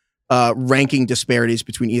biggest ranking disparities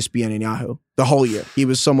between ESPN and Yahoo the whole year. He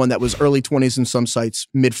was someone that was early 20s in some sites,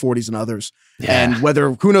 mid 40s in others. Yeah. And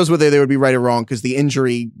who knows whether they would be right or wrong, because the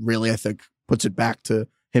injury really, I think, puts it back to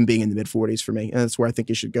him being in the mid 40s for me. And that's where I think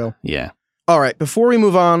he should go. Yeah. All right. Before we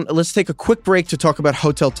move on, let's take a quick break to talk about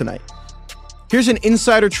Hotel Tonight. Here's an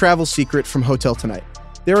insider travel secret from Hotel Tonight.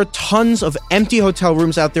 There are tons of empty hotel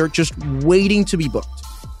rooms out there just waiting to be booked.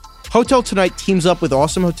 Hotel Tonight teams up with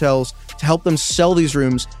awesome hotels to help them sell these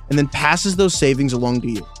rooms and then passes those savings along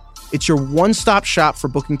to you. It's your one-stop shop for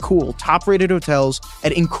booking cool, top-rated hotels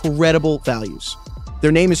at incredible values.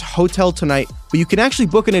 Their name is Hotel Tonight, but you can actually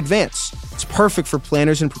book in advance. It's perfect for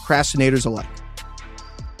planners and procrastinators alike.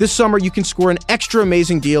 This summer, you can score an extra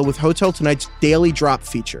amazing deal with Hotel Tonight's Daily Drop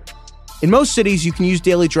feature. In most cities, you can use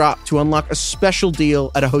Daily Drop to unlock a special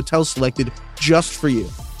deal at a hotel selected just for you.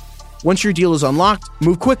 Once your deal is unlocked,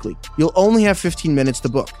 move quickly. You'll only have 15 minutes to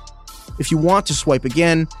book. If you want to swipe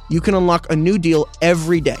again, you can unlock a new deal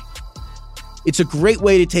every day. It's a great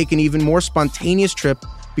way to take an even more spontaneous trip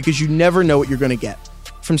because you never know what you're going to get.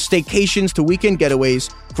 From staycations to weekend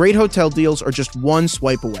getaways, great hotel deals are just one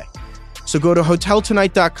swipe away. So go to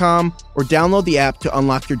hoteltonight.com or download the app to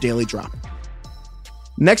unlock your Daily Drop.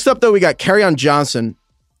 Next up, though, we got Kerryon Johnson.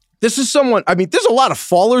 This is someone, there's a lot of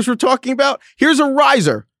fallers we're talking about. Here's a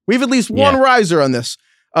riser. We have at least one riser on this.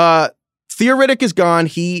 Theoretic is gone.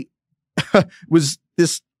 He was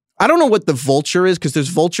this, I don't know what the vulture is, because there's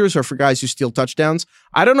vultures are for guys who steal touchdowns.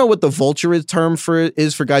 I don't know what the vulture term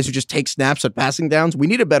is for guys who just take snaps at passing downs. We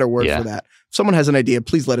need a better word for that. If someone has an idea,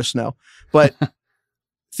 please let us know. But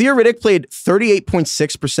Theoretic played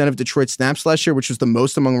 38.6% of Detroit snaps last year, which was the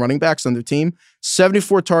most among running backs on their team.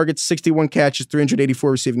 74 targets, 61 catches,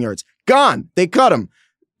 384 receiving yards. Gone. They cut him.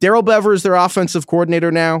 Darrell Bever is their offensive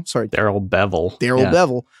coordinator now. Sorry. Darrell Bevel.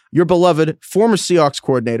 Bevel. Your beloved former Seahawks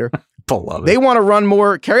coordinator. Beloved. They want to run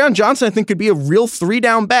more. Kerryon Johnson, I think, could be a real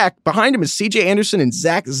 3-down back. Behind him is C.J. Anderson and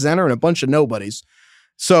Zach Zenner and a bunch of nobodies.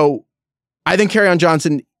 So I think Kerryon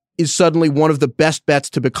Johnson is suddenly one of the best bets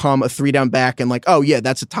to become a 3-down back and like, oh yeah,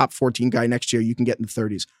 that's a top 14 guy next year. You can get in the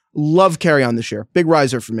 30s. Love Kerryon this year. Big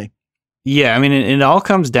riser for me. Yeah, it all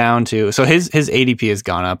comes down to, so his ADP has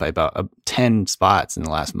gone up by about 10 spots in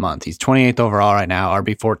the last month. He's 28th overall right now,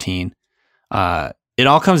 RB14. It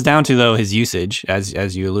all comes down to, though, his usage,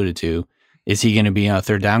 as you alluded to. Is he going to be a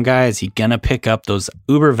third down guy? Is he going to pick up those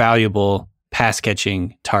uber valuable pass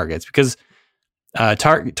catching targets? Because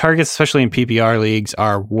targets, especially in PPR leagues,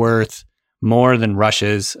 are worth more than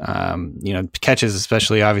rushes. Catches,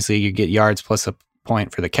 especially, obviously, you get yards plus a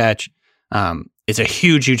point for the catch. It's a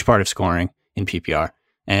huge part of scoring in PPR.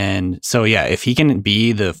 And so, yeah, if he can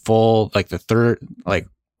be the full, like the third, like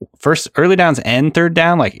first early downs and third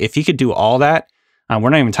down, like if he could do all that, we're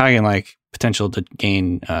not even talking like potential to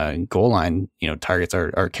gain goal line, targets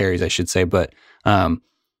or carries, I should say. But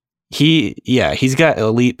he's got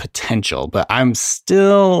elite potential, but I'm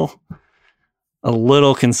still a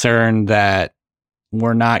little concerned that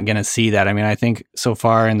we're not going to see that. I mean, I think so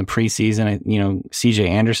far in the preseason, CJ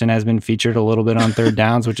Anderson has been featured a little bit on third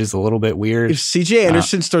downs, which is a little bit weird. If CJ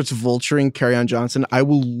Anderson starts vulturing Kerryon Johnson, I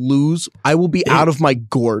will lose. I will be out of my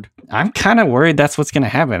gourd. I'm kind of worried that's what's going to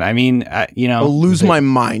happen. I mean, I'll lose my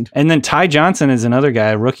mind. And then Ty Johnson is another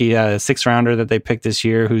guy, a rookie, a 6th rounder that they picked this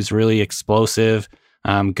year, who's really explosive,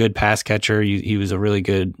 good pass catcher. He was a really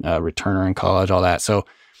good returner in college, all that. So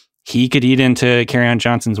he could eat into Kerryon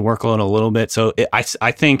Johnson's workload a little bit. So I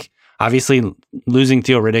think, obviously, losing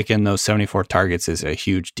Theo Riddick in those 74 targets is a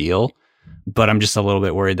huge deal. But I'm just a little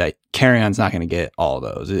bit worried that Kerryon's not going to get all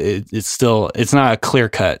those. It's not a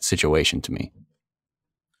clear-cut situation to me.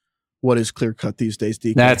 What is clear-cut these days,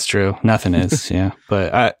 DK? That's true. Nothing is, yeah.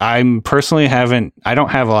 But I'm personally I don't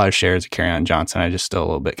have a lot of shares of Kerryon Johnson. I'm just still a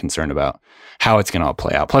little bit concerned about how it's going to all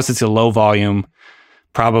play out. Plus, it's a low-volume,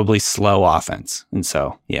 probably slow offense. And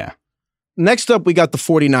so, yeah. Next up, we got the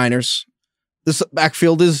 49ers. This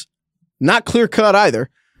backfield is not clear-cut either.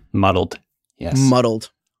 Muddled. Yes.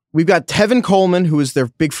 Muddled. We've got Tevin Coleman, who is their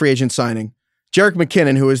big free agent signing. Jerick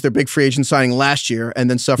McKinnon, who is their big free agent signing last year and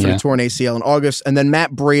then suffered a torn ACL in August. And then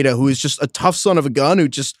Matt Breida, who is just a tough son of a gun who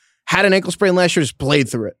just had an ankle sprain last year, just played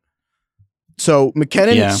through it. So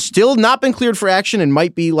McKinnon still not been cleared for action and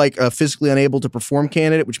might be like a physically unable to perform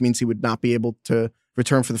candidate, which means he would not be able to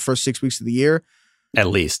return for the first 6 weeks of the year. At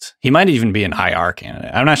least. He might even be an IR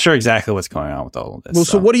candidate. I'm not sure exactly what's going on with all of this. Well,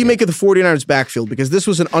 so what do you make of the 49ers backfield? Because this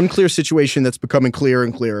was an unclear situation that's becoming clearer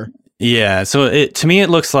and clearer. Yeah, so to me, it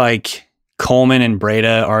looks like Coleman and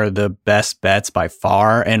Breida are the best bets by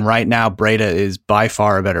far. And right now, Breida is by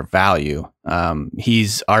far a better value.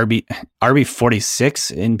 He's RB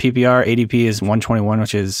 46 in PPR. ADP is 121,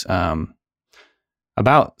 which is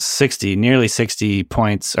about nearly 60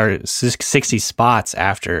 points or 60 spots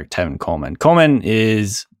after Tevin Coleman. Coleman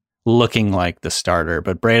is looking like the starter,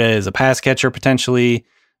 but Breida is a pass catcher, potentially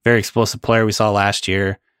very explosive player we saw last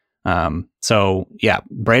year. So yeah,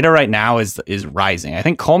 Breida right now is rising. I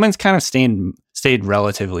think Coleman's kind of stayed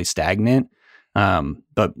relatively stagnant.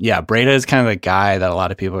 But yeah, Breida is kind of the guy that a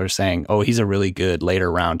lot of people are saying, oh, he's a really good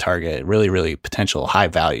later round target, really, really potential high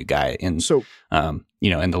value guy in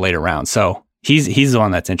the later round. So he's the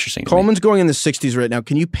one that's interesting. Coleman's going in the 60s right now.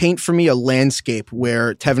 Can you paint for me a landscape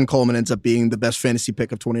where Tevin Coleman ends up being the best fantasy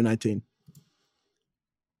pick of 2019?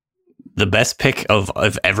 The best pick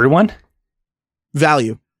of everyone?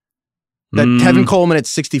 Value. That Tevin Coleman at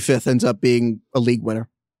 65th ends up being a league winner.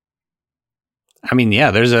 I mean,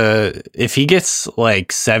 yeah, if he gets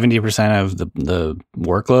like 70% of the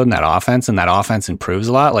workload in that offense and that offense improves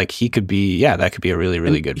a lot, like he could be, that could be a really,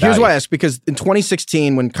 really good value. Here's why I ask, because in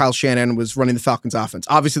 2016, when Kyle Shanahan was running the Falcons offense,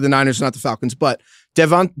 obviously the Niners are not the Falcons, but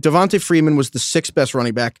Devontae Freeman was the 6th best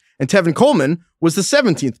running back and Tevin Coleman was the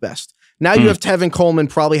 17th best. Now you have Tevin Coleman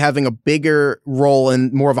probably having a bigger role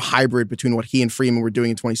and more of a hybrid between what he and Freeman were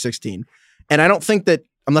doing in 2016. And I don't think that,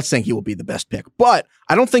 I'm not saying he will be the best pick, but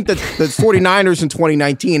I don't think that the 49ers in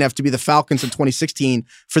 2019 have to be the Falcons in 2016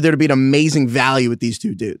 for there to be an amazing value with these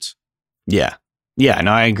two dudes. Yeah. Yeah,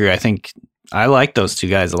 no, I agree. I think I like those two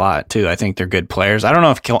guys a lot too. I think they're good players. I don't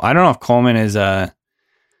know if Coleman is I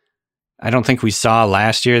don't think we saw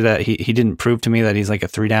last year that he didn't prove to me that he's like a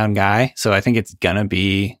 3-down guy. So I think it's gonna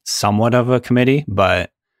be somewhat of a committee,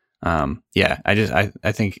 but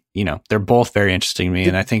I think, they're both very interesting to me.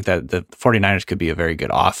 And I think that the 49ers could be a very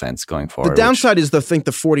good offense going forward. The downside is I think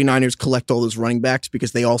the 49ers collect all those running backs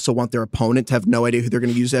because they also want their opponent to have no idea who they're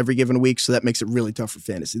going to use every given week. So that makes it really tough for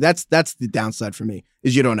fantasy. That's the downside for me,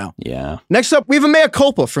 is you don't know. Yeah. Next up, we have a mea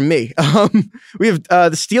culpa from me. We have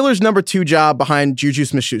the Steelers' number 2 job behind Juju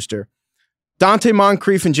Smith-Schuster. Dante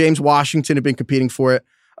Moncrief and James Washington have been competing for it.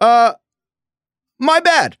 My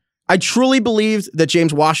bad. I truly believed that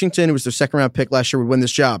James Washington, who was their 2nd-round pick last year, would win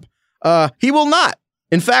this job. He will not.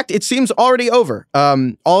 In fact, it seems already over.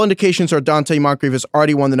 All indications are Dante Moncrief has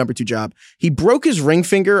already won the number 2 job. He broke his ring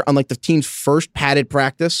finger on like the team's first padded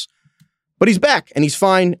practice, But he's back and he's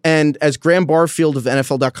fine. And as Graham Barfield of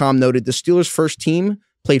NFL.com noted, the Steelers' first team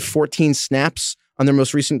played 14 snaps on their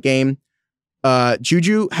most recent game.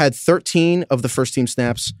 Juju had 13 of the first team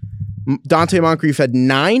snaps. Dante Moncrief had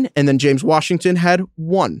 9, and then James Washington had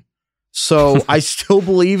 1. So I still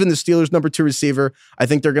believe in the Steelers' number 2 receiver. I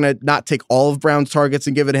think they're going to not take all of Brown's targets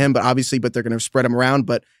and give it to him, but they're going to spread him around.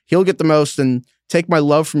 But he'll get the most, and take my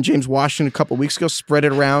love from James Washington a couple of weeks ago, spread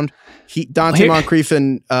it around. Dante Moncrief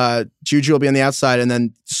and Juju will be on the outside, and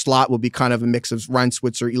then slot will be kind of a mix of Ryan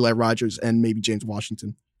Switzer, Eli Rogers, and maybe James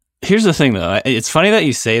Washington. Here's the thing, though. It's funny that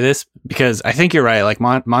you say this because I think you're right. Like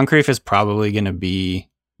Moncrief is probably going to be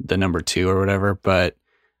the number 2 or whatever, but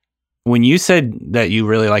when you said that you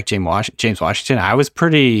really like James Washington, I was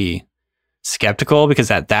pretty skeptical because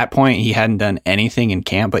at that point he hadn't done anything in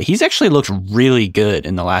camp, but he's actually looked really good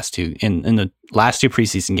in the last two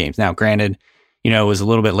preseason games. Now, granted, it was a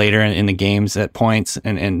little bit later in the games at points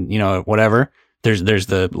and whatever. There's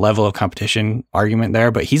the level of competition argument there,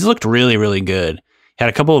 but he's looked really, really good. Had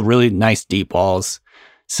a couple of really nice deep balls.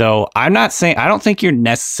 So I'm not saying I don't think you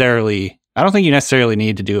necessarily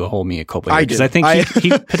need to do a whole mea culpa because I think he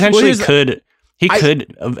potentially could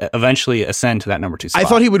eventually ascend to that number 2 spot. I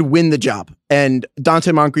thought he would win the job, and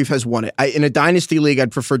Dante Moncrief has won it. In a dynasty league,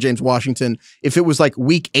 I'd prefer James Washington. If it was like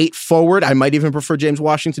week 8 forward, I might even prefer James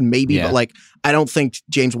Washington, maybe. Yeah. But I don't think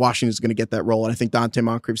James Washington is going to get that role, and I think Dante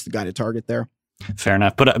Moncrief's the guy to target there. Fair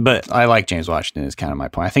enough, but I like James Washington is kind of my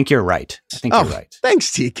point. I think you're right. You're right. Thanks,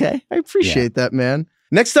 DK. I appreciate that, man.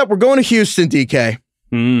 Next up, we're going to Houston, DK.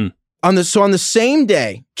 On the same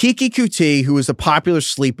day, Keke Coutee, who was a popular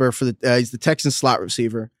sleeper for he's the Texans slot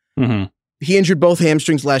receiver. Mm-hmm. He injured both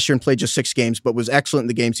hamstrings last year and played just 6 games, but was excellent in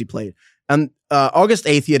the games he played. On August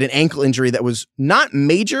 8th, he had an ankle injury that was not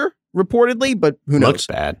major, reportedly, but who knows?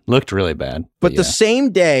 Looked really bad. But the same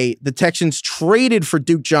day, the Texans traded for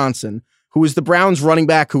Duke Johnson, who was the Browns running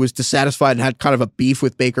back who was dissatisfied and had kind of a beef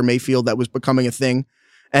with Baker Mayfield that was becoming a thing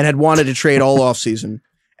and had wanted to trade all offseason.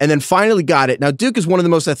 And then finally got it. Now, Duke is one of the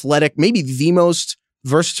most athletic, maybe the most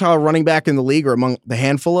versatile running back in the league or among the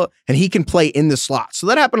handful and he can play in the slot. So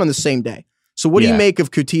that happened on the same day. So what do you make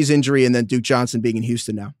of Coutee's injury and then Duke Johnson being in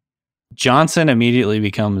Houston now? Johnson immediately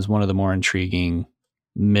becomes one of the more intriguing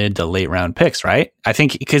mid to late round picks, right? I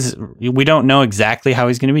think because we don't know exactly how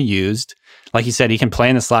he's going to be used. Like you said, he can play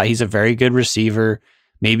in the slot. He's a very good receiver.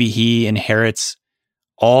 Maybe he inherits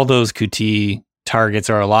all those Coutee targets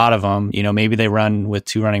or a lot of them. Maybe they run with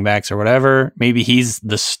 2 running backs or whatever. Maybe he's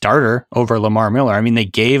the starter over Lamar Miller. I mean, they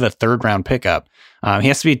gave a 3rd round pickup. He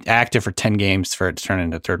has to be active for 10 games for it to turn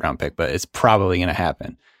into a 3rd round pick, but it's probably going to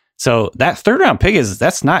happen. So that 3rd round pick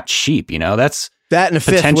that's not cheap. That's that, and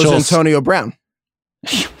the 5th was Antonio Brown.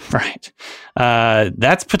 Right.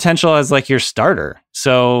 That's potential as your starter.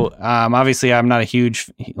 So obviously I'm not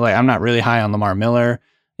I'm not really high on Lamar Miller.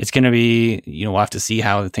 It's going to be, we'll have to see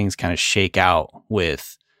how things kind of shake out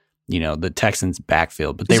with, the Texans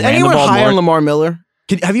backfield. But they ran the ball more. Is anyone high on Lamar Miller?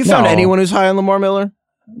 Have you found anyone who's high on Lamar Miller?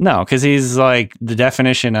 No, because he's the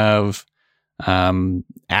definition of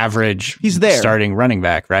average starting running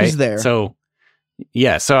back, right? He's there. So,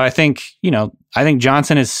 yeah. So I think,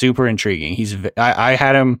 Johnson is super intriguing. I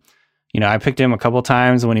had him, I picked him a couple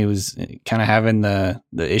times when he was kind of having the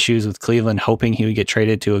issues with Cleveland, hoping he would get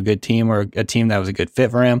traded to a good team or a team that was a good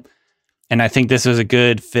fit for him. And I think this was a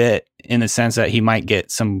good fit in the sense that he might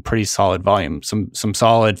get some pretty solid volume, some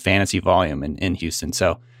solid fantasy volume in Houston.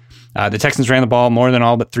 So the Texans ran the ball more than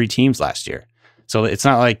all but 3 teams last year. So it's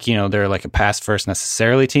not like, they're like a pass first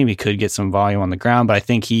necessarily team. He could get some volume on the ground, but I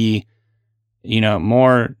think he,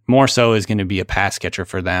 more so is going to be a pass catcher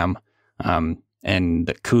for them. And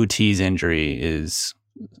the Coutee's injury is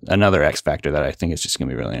another X factor that I think is just going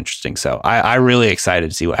to be really interesting. So I'm really excited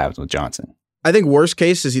to see what happens with Johnson. I think worst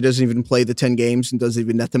case is he doesn't even play the 10 games and doesn't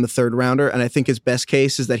even net them a 3rd rounder. And I think his best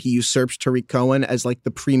case is that he usurps Tariq Cohen as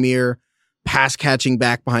the premier pass catching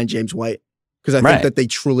back behind James White. Because I think that they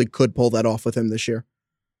truly could pull that off with him this year.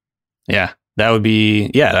 Yeah, that would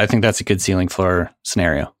be, I think that's a good ceiling floor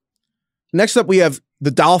scenario. Next up, we have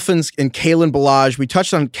the Dolphins and Kalen Ballage. We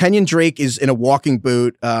touched on Kenyon Drake is in a walking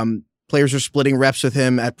boot. Players are splitting reps with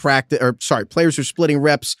him at practice, players are splitting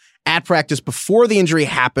reps at practice before the injury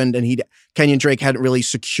happened, and Kenyon Drake hadn't really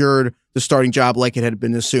secured the starting job like it had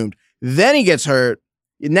been assumed. Then he gets hurt.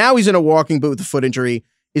 Now he's in a walking boot with a foot injury.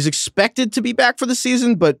 Is expected to be back for the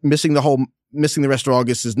season, but missing the rest of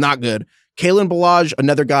August is not good. Kalen Ballage,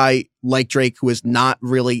 another guy like Drake who is not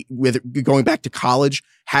really going back to college,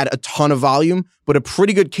 had a ton of volume, but a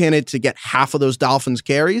pretty good candidate to get half of those Dolphins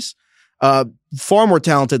carries. Far more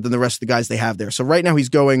talented than the rest of the guys they have there. So right now he's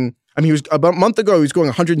going I mean, he was about a month ago, he was going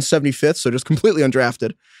 175th, so just completely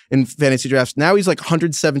undrafted in fantasy drafts. Now he's like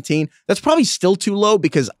 117. That's probably still too low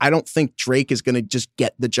because I don't think Drake is going to just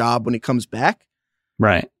get the job when he comes back.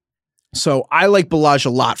 Right. So I like Ballage a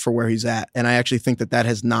lot for where he's at, and I actually think that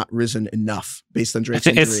has not risen enough based on Drake's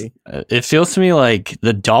injury. It feels to me like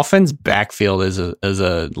the Dolphins' backfield is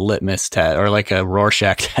a litmus test or like a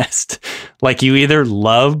Rorschach test. Like you either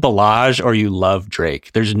love Ballage or you love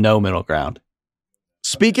Drake. There's no middle ground.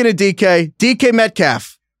 Speaking of DK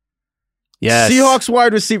Metcalf. Yes. Seahawks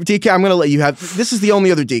wide receiver. DK, I'm going to let you have. This is the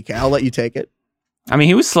only other DK. I'll let you take it. I mean,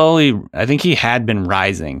 he was slowly, I think he had been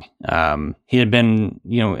rising. He had been,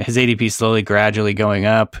 his ADP slowly, gradually going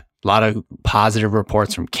up. A lot of positive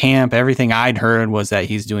reports from camp. Everything I'd heard was that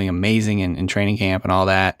he's doing amazing in training camp and all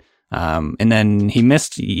that. And then he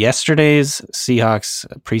missed yesterday's Seahawks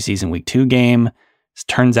preseason week 2 game. It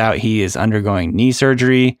turns out he is undergoing knee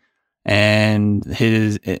surgery, and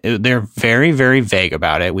they're very, very vague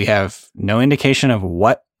about it. We have no indication of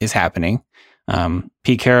what is happening.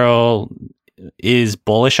 Pete Carroll is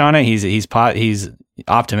bullish on it. He's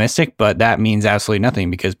optimistic, but that means absolutely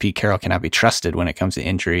nothing because Pete Carroll cannot be trusted when it comes to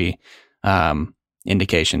injury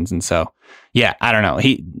indications. And so, yeah, I don't know.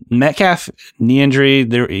 Metcalf knee injury.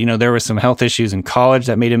 There was some health issues in college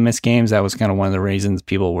that made him miss games. That was kind of one of the reasons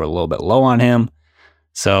people were a little bit low on him.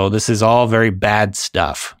 So this is all very bad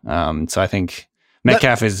stuff. So I think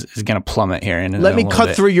Metcalf is going to plummet here. Let me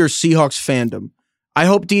cut through your Seahawks fandom. I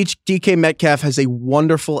hope DK Metcalf has a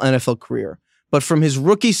wonderful NFL career. But from his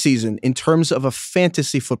rookie season, in terms of a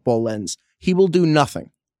fantasy football lens, he will do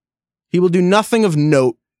nothing. He will do nothing of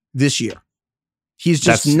note this year. He's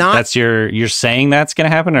just not. You're saying that's going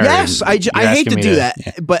to happen? Or yes, I hate to do that,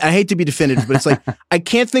 yeah. But I hate to be definitive. But it's like I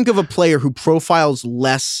can't think of a player who profiles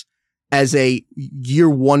less as a year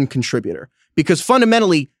one contributor because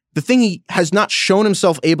fundamentally, the thing he has not shown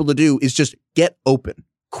himself able to do is just get open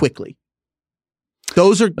quickly.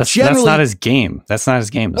 That's not his game. That's not his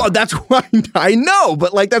game, though. Well, that's why I know,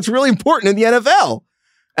 but that's really important in the NFL.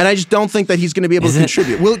 And I just don't think that he's going to be able to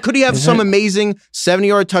contribute. Well, could he have some amazing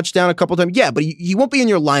 70-yard touchdown a couple times? Yeah, but he won't be in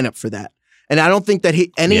your lineup for that. And I don't think that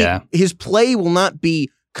his play will not be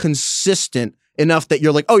consistent enough that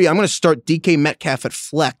you're like, oh yeah, I'm going to start DK Metcalf at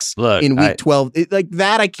flex in week 12.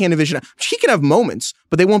 That I can't envision. He can have moments,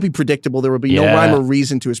 but they won't be predictable. There will be no rhyme or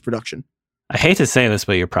reason to his production. I hate to say this,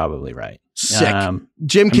 but you're probably right. Sick.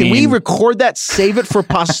 Jim, can we record that? Save it for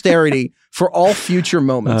posterity for all future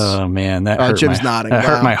moments. Oh, man. That hurt Jim's nodding. That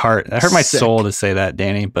hurt my heart. That hurt my soul to say that,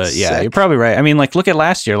 Danny. But yeah, you're probably right. I mean, look at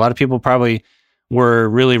last year. A lot of people probably were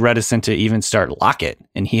really reticent to even start Lockett,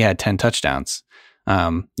 and he had 10 touchdowns.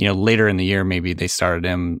 Later in the year, maybe they started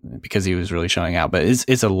him because he was really showing out. But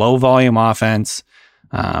it's a low volume offense.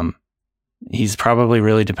 He's probably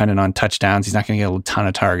really dependent on touchdowns. He's not going to get a ton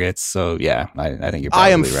of targets. So, yeah, I think you're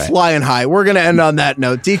probably right. I am flying high. We're going to end on that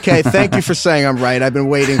note. DK, thank you for saying I'm right. I've been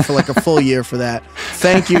waiting for a full year for that.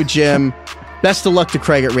 Thank you, Jim. Best of luck to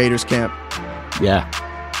Craig at Raiders camp. Yeah.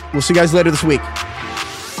 We'll see you guys later this week.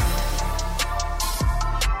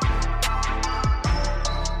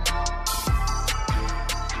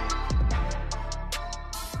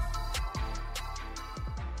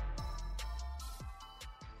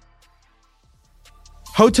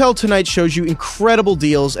 Hotel Tonight shows you incredible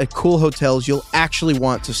deals at cool hotels you'll actually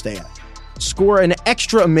want to stay at. Score an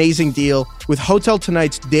extra amazing deal with Hotel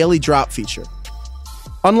Tonight's Daily Drop feature.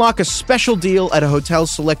 Unlock a special deal at a hotel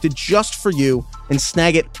selected just for you and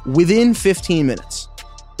snag it within 15 minutes.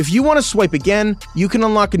 If you want to swipe again, you can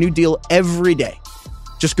unlock a new deal every day.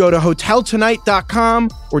 Just go to hoteltonight.com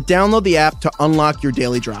or download the app to unlock your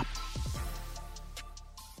Daily Drop.